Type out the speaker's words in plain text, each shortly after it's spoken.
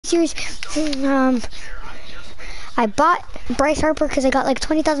series. I bought Bryce Harper because I got like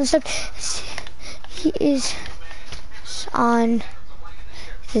 20,000 stuff. He is on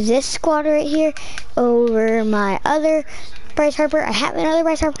this squad right here over my other Bryce Harper. I have another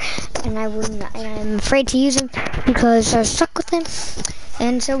Bryce Harper, and I'm afraid to use him because I was stuck with him.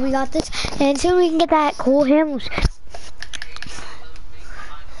 And so we got this, and soon we can get that Cole Hamels.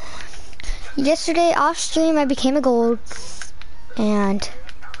 Yesterday off stream, I became a gold, and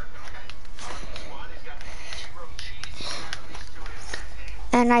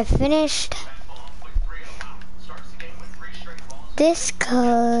I finished this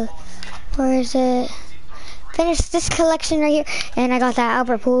where is it? Finished this collection right here, and I got that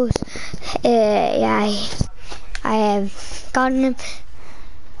Albert Pujols. Yeah, I have gotten him.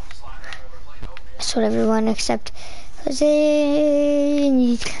 That's what everyone except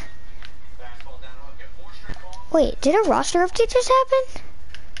Jose. Wait, did a roster update just happen?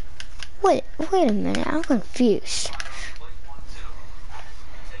 Wait a minute, I'm confused.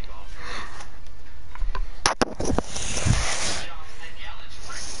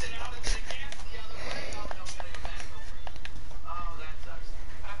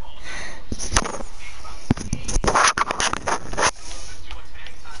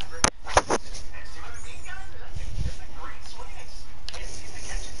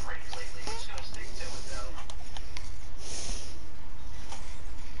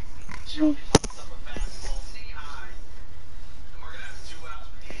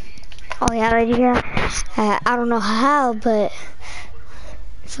 Oh yeah, right here. I don't know how, but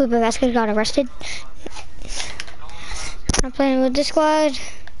Felipe Vasquez got arrested. I'm playing with the squad.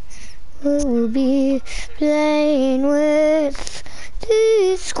 We will be playing with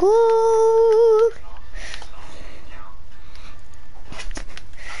this squad.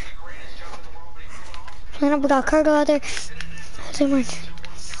 Playing up, we got Cargo out there.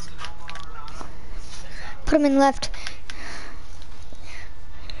 Put him in left.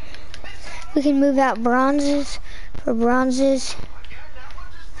 We can move out bronzes for bronzes.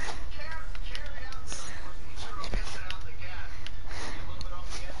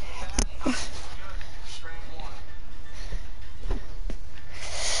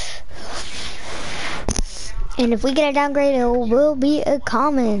 And if we get a downgrade, it will be a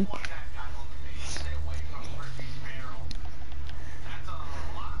common.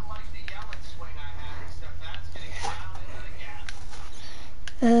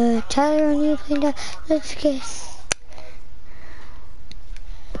 Tyler O'Neill playing down. Let's get.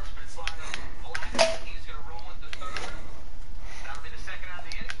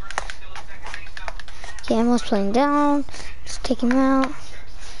 Camel's playing down. Let's take him out.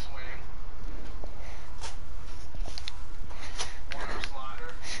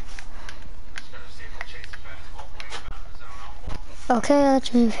 Okay,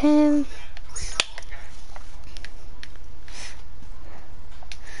 let's move him.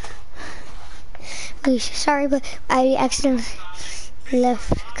 Sorry, but I accidentally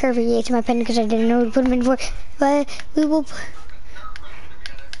left Curvy Yates in my pen because I didn't know to put him in for. But we will.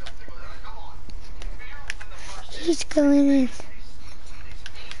 He's going in.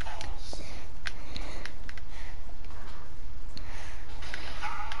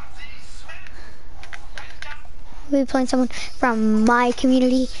 We'll be playing someone from my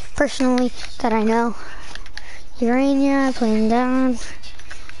community, personally, that I know. Urania playing down.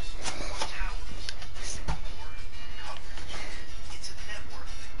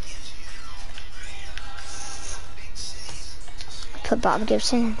 Put Bob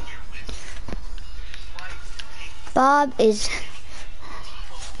Gibson. Bob is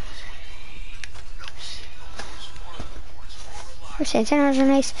our Santanas are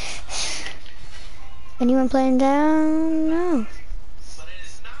nice. Anyone playing down? No.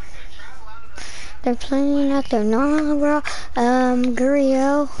 They're playing out there. No, bro.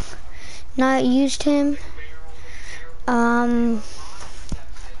 Gurriel. Not used him.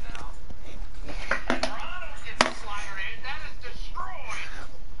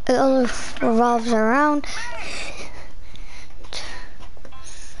 It all revolves around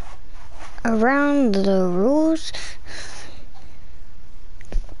the rules.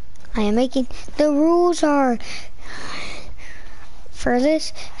 I am making the rules are for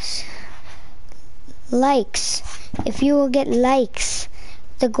this likes. If you will get likes,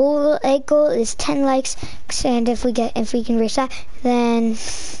 the egg goal is 10 likes, and if we can reach that, then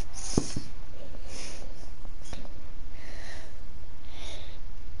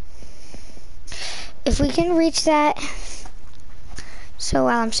if we can reach that. So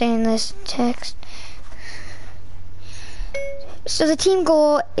while I'm saying this text, so the team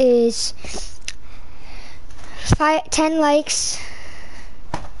goal is 10 likes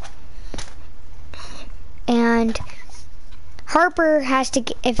And Harper has to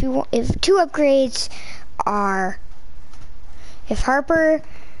get, if two upgrades are, if Harper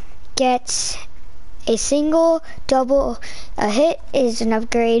gets a single, double, a hit is an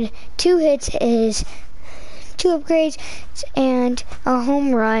upgrade, 2 hits is 2 upgrades, and a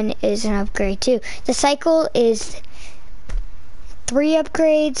home run is an upgrade too. The cycle is 3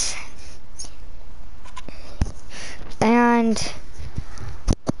 upgrades, and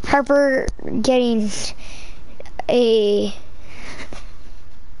Harper getting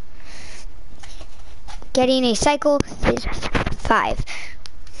a cycle is 5.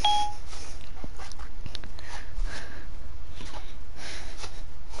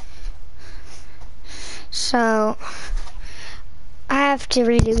 So I have to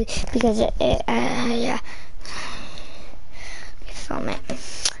redo because yeah. Film it.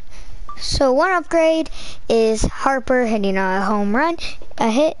 So 1 upgrade is Harper hitting a home run. A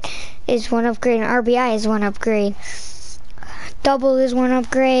hit is 1 upgrade, and RBI is 1 upgrade. Double is 1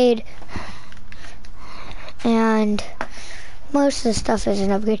 upgrade, and most of the stuff is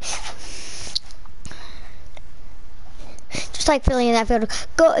an upgrade. Just like filling in that field.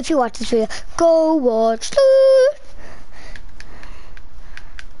 Go, if you watch this video, go watch the...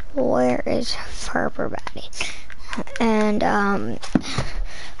 Where is Harper batting? And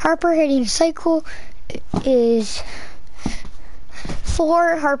Harper hitting cycle is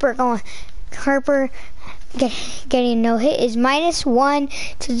 4. Harper getting no hit is -1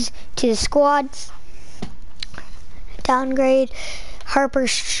 to the squad. Downgrade. Harper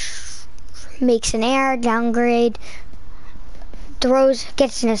makes an error. Downgrade. Throws,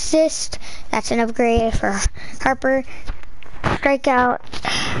 gets an assist. That's an upgrade for Harper. Strikeout.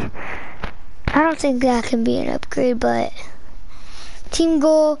 I don't think that can be an upgrade, but team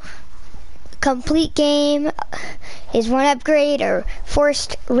goal, complete game is 1 upgrade, or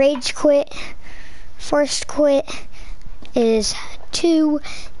forced rage quit. Forced quit is 2.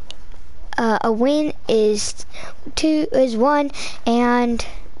 A win is 1, and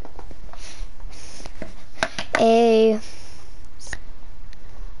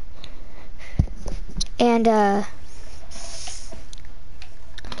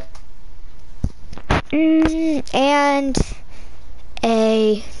and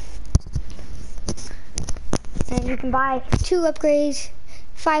you can buy 2 upgrades,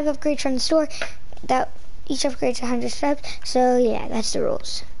 5 upgrades from the store. That each upgrade's 100 steps. So yeah, that's the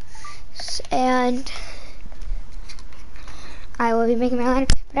rules. And I will be making my line,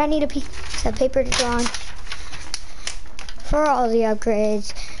 but I need a piece of paper to draw on for all the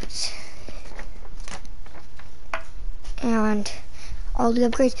upgrades. And all the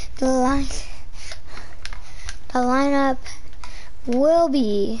upgrades. The lineup will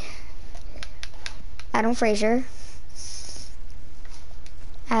be Adam Frazier,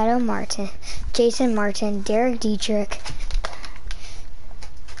 Adam Martin, Jason Martin, Derek Dietrich.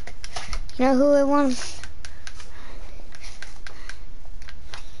 You know who I want?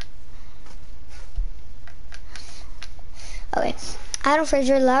 Okay, Adam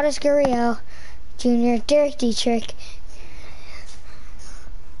Frazier, Lourdes Gurriel Jr., Derek Dietrich,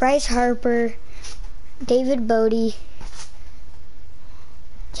 Bryce Harper, David Bodie,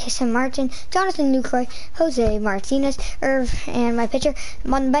 Jason Martin, Jonathan Lucroy, Jose Martinez, Irv, and my pitcher.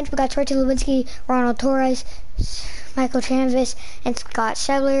 On the bench, we got Troy Tulowitzki, Ronald Torres, Michael Chanvis, and Scott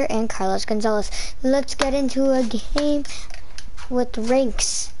Schebler, and Carlos Gonzalez. Let's get into a game with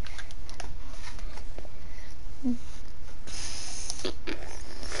ranks.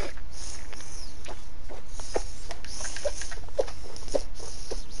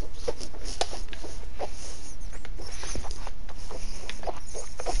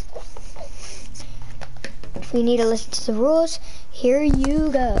 We need to listen to the rules. Here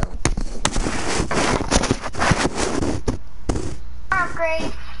you go.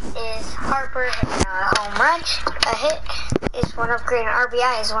 Upgrade is Harper hitting a home run. A hit is 1 upgrade, and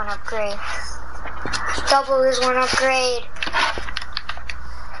RBI is 1 upgrade. Double is 1 upgrade,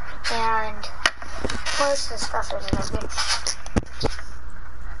 and most of the stuff is an upgrade.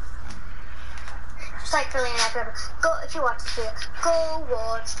 Just like filling in that field. Go, if you watch this video, go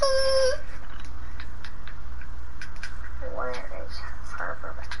watch the... Where is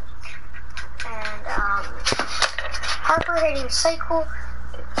Harper? And Harper hitting cycle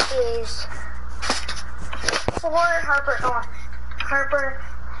is 4. Harper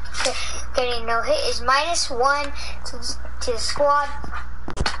getting no hit is -1 to the squad.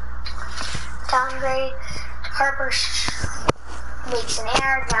 Downgrade. Harper makes an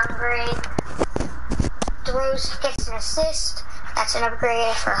error. Downgrade. Throws, gets an assist. That's an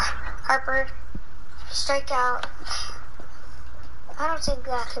upgrade for Harper. Strikeout. I don't think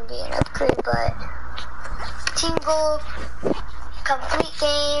that can be an upgrade, but team goal, complete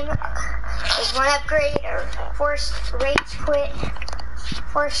game is 1 upgrade, or forced rage quit.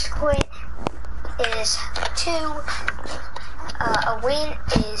 Forced quit is 2. A win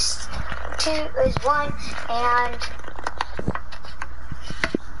is 1, and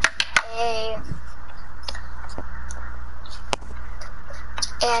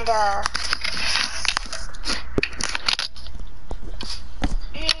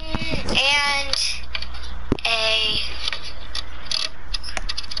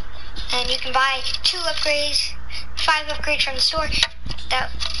and you can buy 2 upgrades, 5 upgrades from the store. That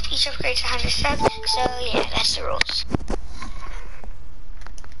each upgrade's 100 steps. So yeah, that's the rules.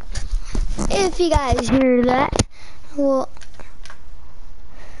 If you guys hear that, well,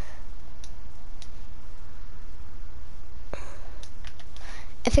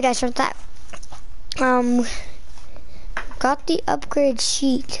 if you guys heard that, got the upgrade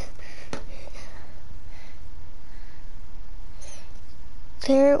sheet.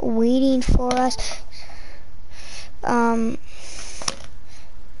 They're waiting for us.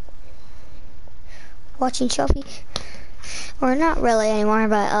 Watching Shelfie, or not really anymore,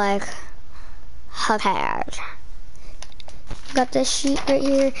 but like, okay. Got this sheet right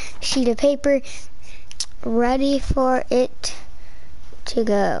here, sheet of paper, ready for it to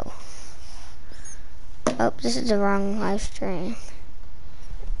go. Oh, this is the wrong live stream.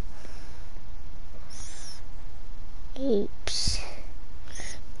 Oops.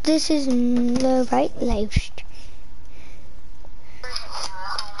 This is the right live stream.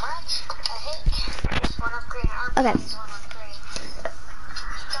 Okay.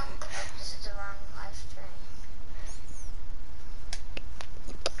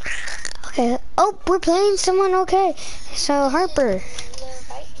 Okay. Oh, we're playing someone. Okay. So Harper.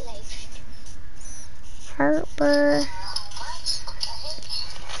 Harper.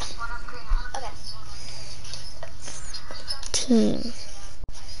 Team.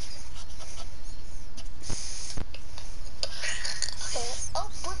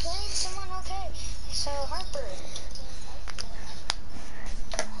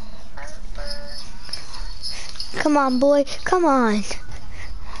 Come on, boy. Come on.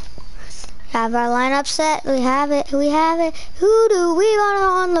 Have our lineup set. We have it. We have it. Who do we got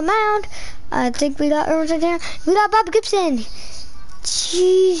on the mound? I think we got Irvin down. We got Bob Gibson.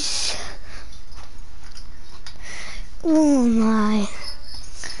 Jeez. Oh my.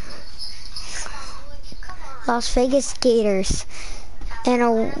 Las Vegas Gators. And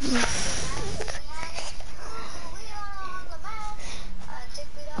a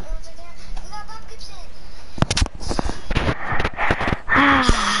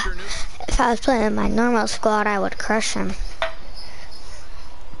if I was playing my normal squad, I would crush him.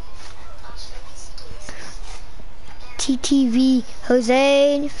 TTV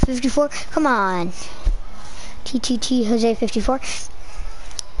Jose 54. Come on. TTT Jose 54.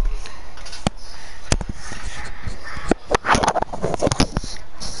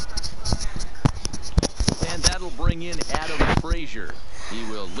 And that'll bring in Adam Frazier. He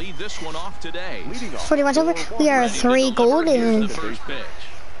will lead this one off today. 41 over. We are 3 golden.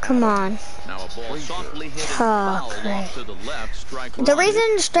 Come on. Now a ball softly hit and foul off to the left. Strike the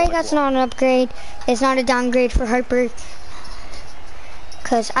reason strikeout's not an upgrade, it's not a downgrade for Harper,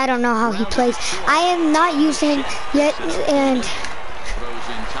 because I don't know how he plays. I am not using yet, and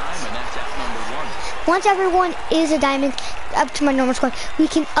once everyone is a diamond up to my normal squad, we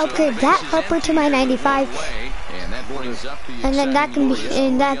can upgrade that Harper to my 95, and then that can be,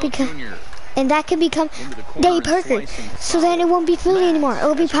 and that can become Dave Parker. So then it won't be Philly anymore. It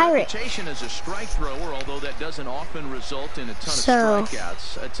will be Pirate. As a strike thrower, although that doesn't often result in a ton of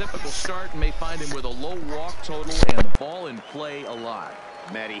strikeouts. A typical start may find him with a low walk total and the ball in play a lot.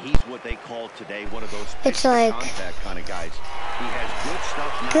 Maddie, he's what they call today one of those it's like contact kind of guys. He has good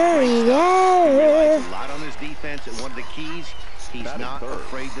stuff. He relies a lot on his defense, and one of the keys, he's not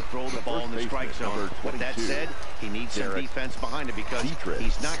afraid to throw the ball in the strike zone. With that said, he needs some defense behind him because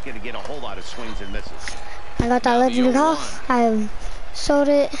he's not going to get a whole lot of swings and misses. I got that legendary call. I sold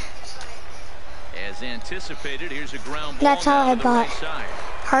it. As anticipated, here's a ground ball. That's how I bought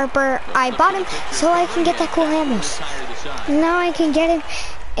Harper. I bought him so I can get that cool Ramos. Now I can get him,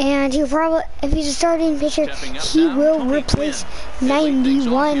 and he'll probably, if he's a starting pitcher, he will replace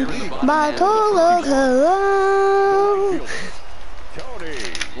 91 Bartolo Colon.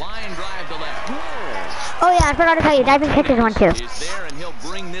 Oh yeah, I forgot to tell you, diving pitches one too.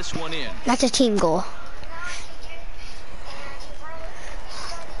 That's a team goal.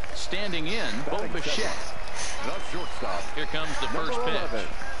 Standing in, Bo Bichette. Here comes the first pitch.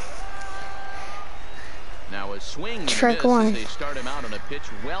 Now a swing and a Strike miss one. as they start him out on a pitch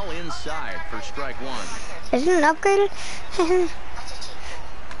well inside for strike one. Isn't it upgraded?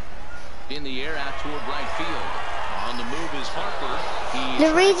 In the air out toward right field. On the move is Harper.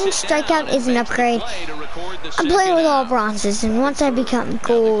 The reason strikeout is an upgrade. I'm playing with all bronzes, and once I become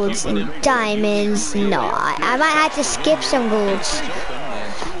golds and diamonds, no, I might have to skip some golds.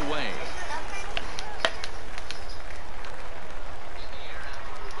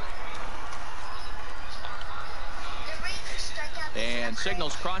 And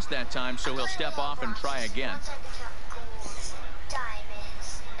signals crossed that time, so he'll step off and try again.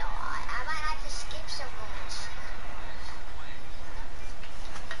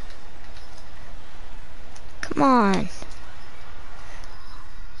 Come on.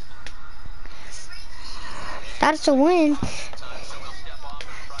 That's a win.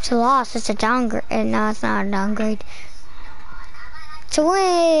 It's a loss. It's a downgrade. No, it's not a downgrade. It's a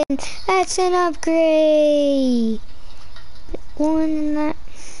win. That's an upgrade. One in that.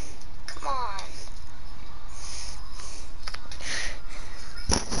 Come on.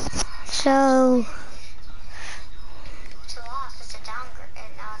 So. It's a loss. It's a downgrade.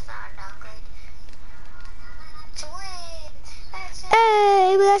 No, it's not a downgrade. It's a win.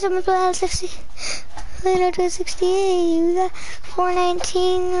 Hey, we got something for that 60. We got 268. We got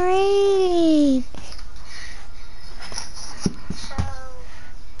 419 rating.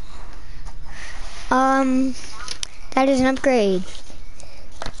 That is an upgrade.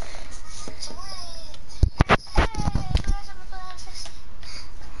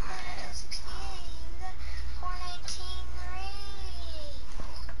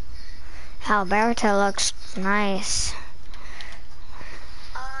 Alberto looks nice.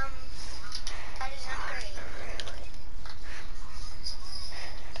 That is an upgrade.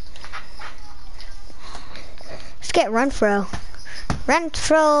 Let's get Renfro.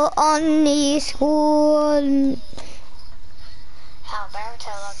 Renfro on this one.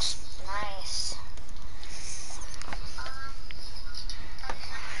 Alberto looks nice.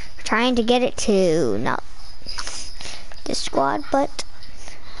 Trying to get it to not this squad, but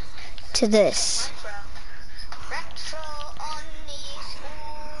to this.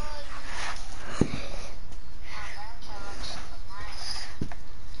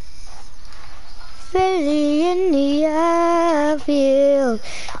 Philly in the outfield.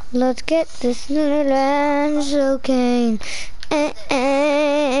 Let's get this Netherlands cocaine.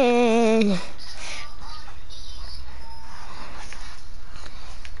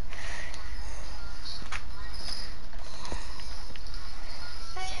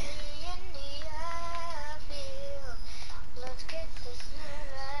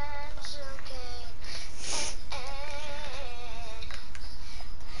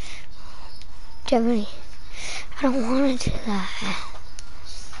 Jimmy, I don't want to do that.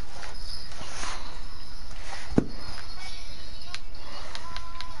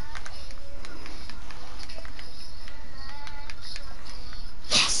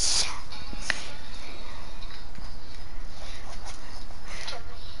 Yes.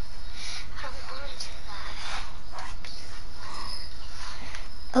 Jimmy, I don't want to do that.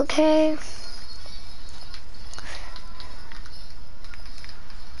 Okay.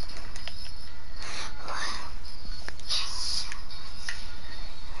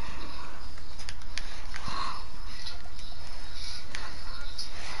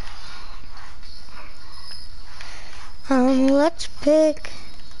 Let's pick.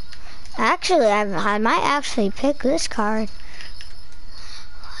 Actually, I might actually pick this card.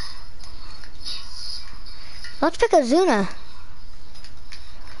 Let's pick Ozuna.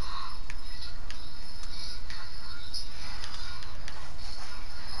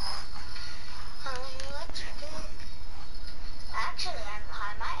 Actually,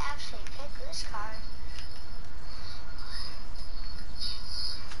 I might actually pick this card.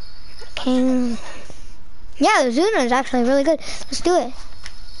 King. Yeah, the Zuna is actually really good. Let's do it.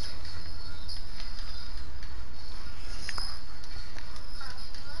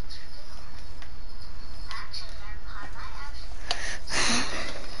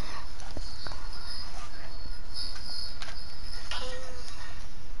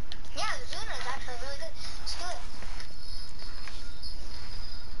 Yeah, the Zuna is actually really good. Let's do it.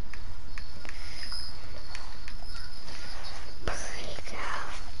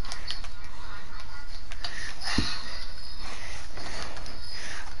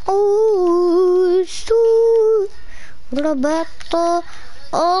 Oh, Roberto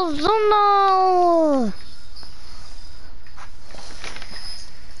Ozuna.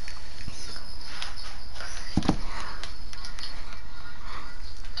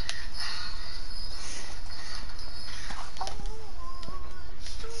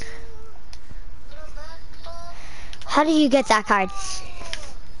 How did you get that card?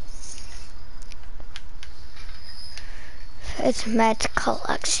 It's Mets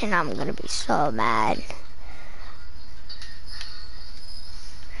collection. I'm gonna be so mad.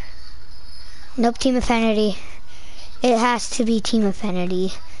 Nope, Team Affinity. It has to be Team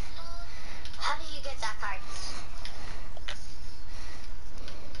Affinity. How do you get that card?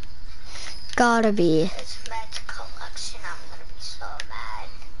 Gotta be. It's Mets collection. I'm gonna be so mad.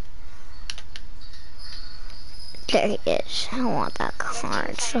 There he is. I want that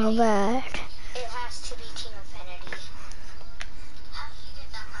card so bad. It has to be Team Affinity. How do you get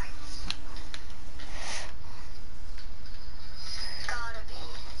that card? Gotta be.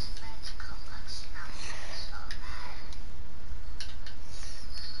 It's Mets collection. I'm gonna be so mad.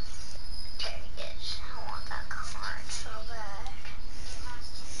 There he is. I want that card so bad. It has to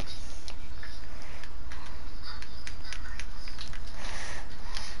be Team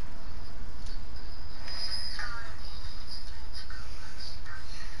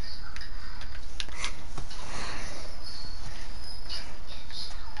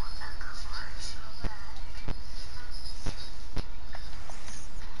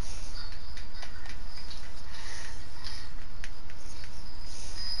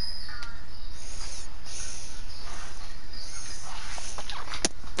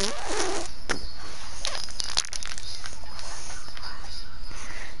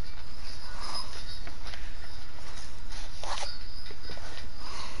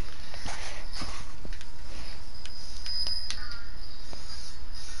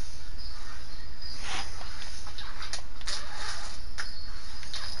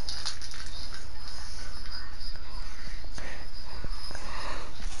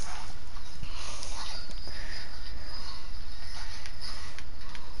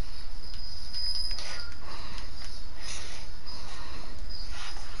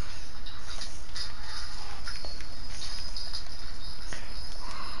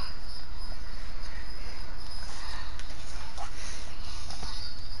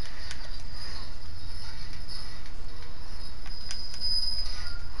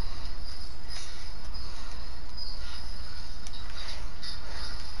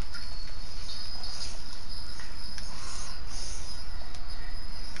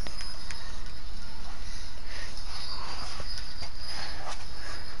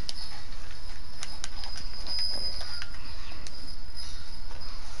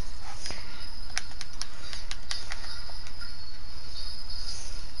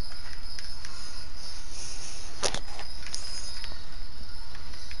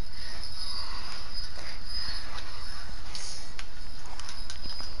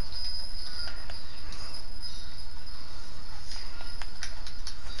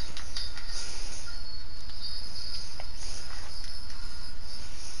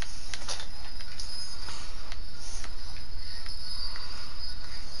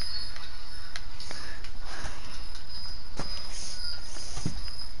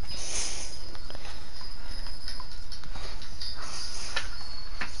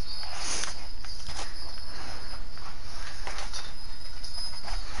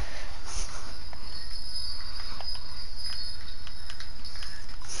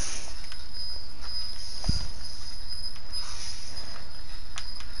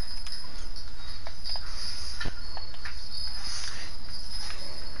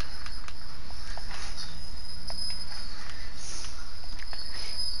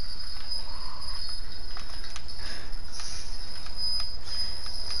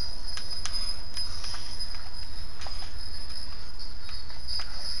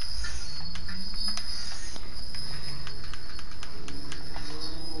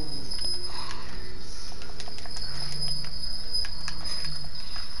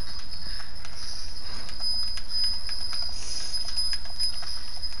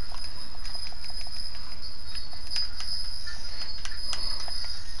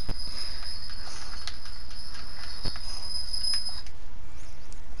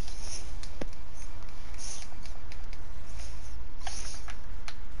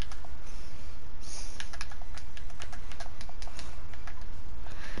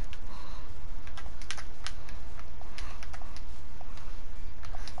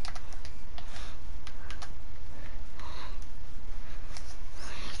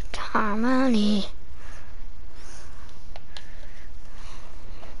Harmony.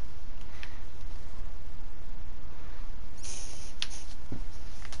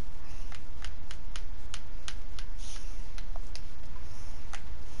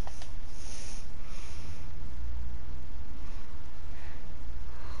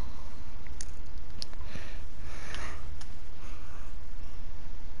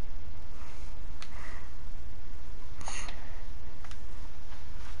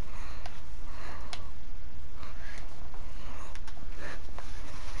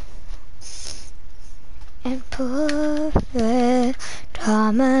 and perfect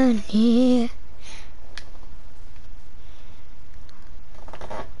harmony.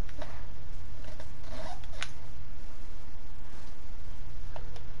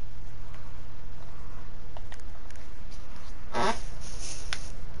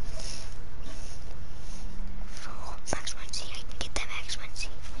 Max 1C, I can get that Max 1C.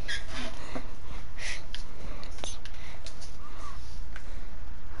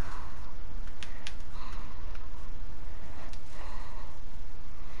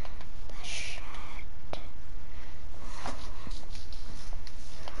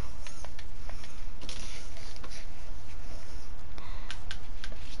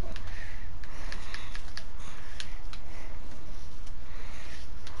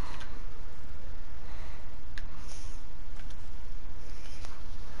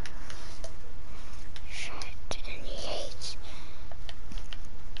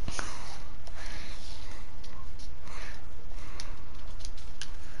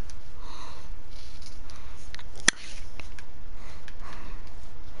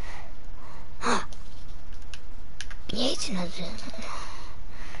 Yates another.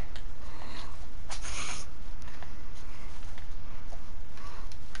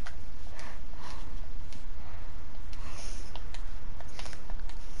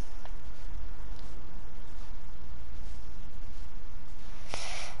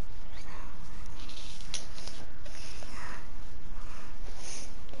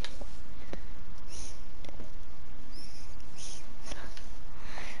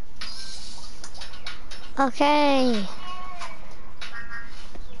 Okay.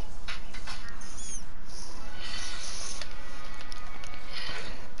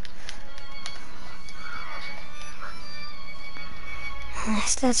 My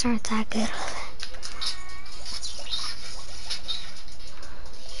stats aren't that good.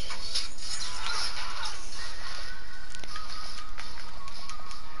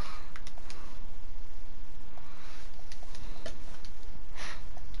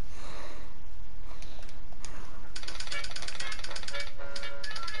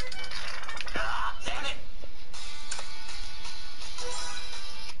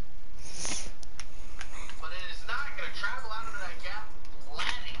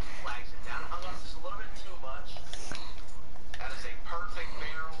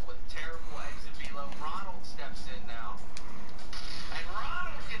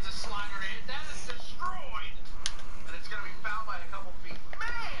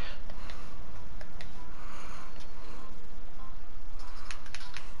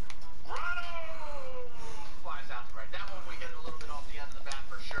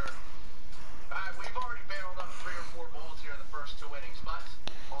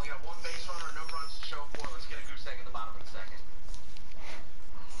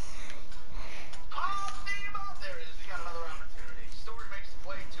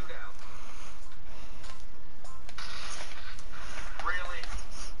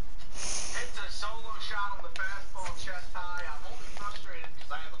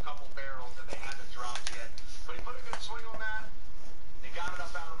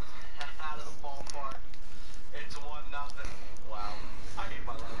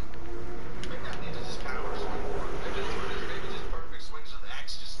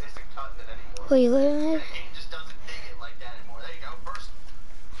 Wait, what am I?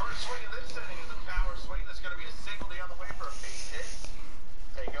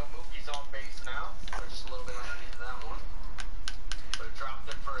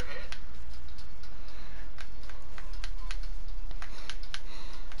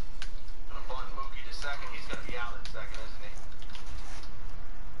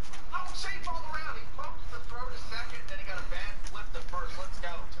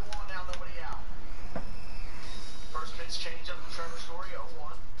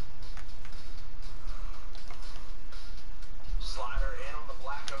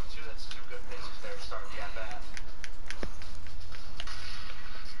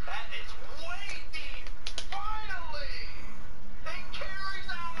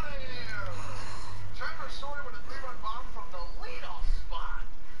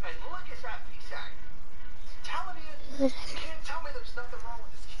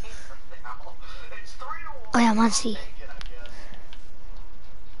 Oh yeah, I'm on C.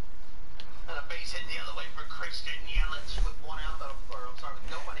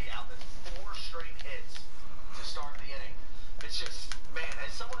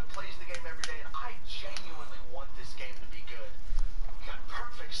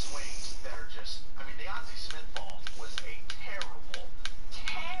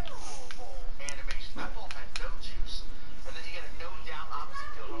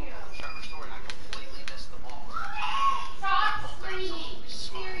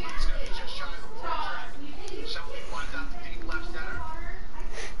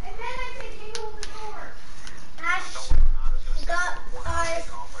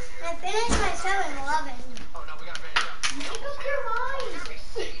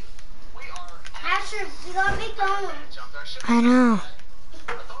 I know.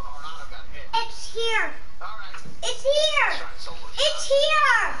 It's here. It's here. It's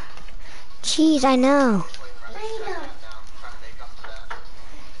here. Jeez, I know.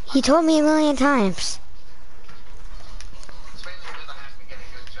 He told me a million times.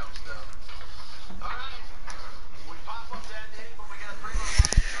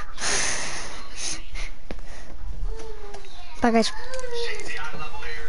 Bye, guys.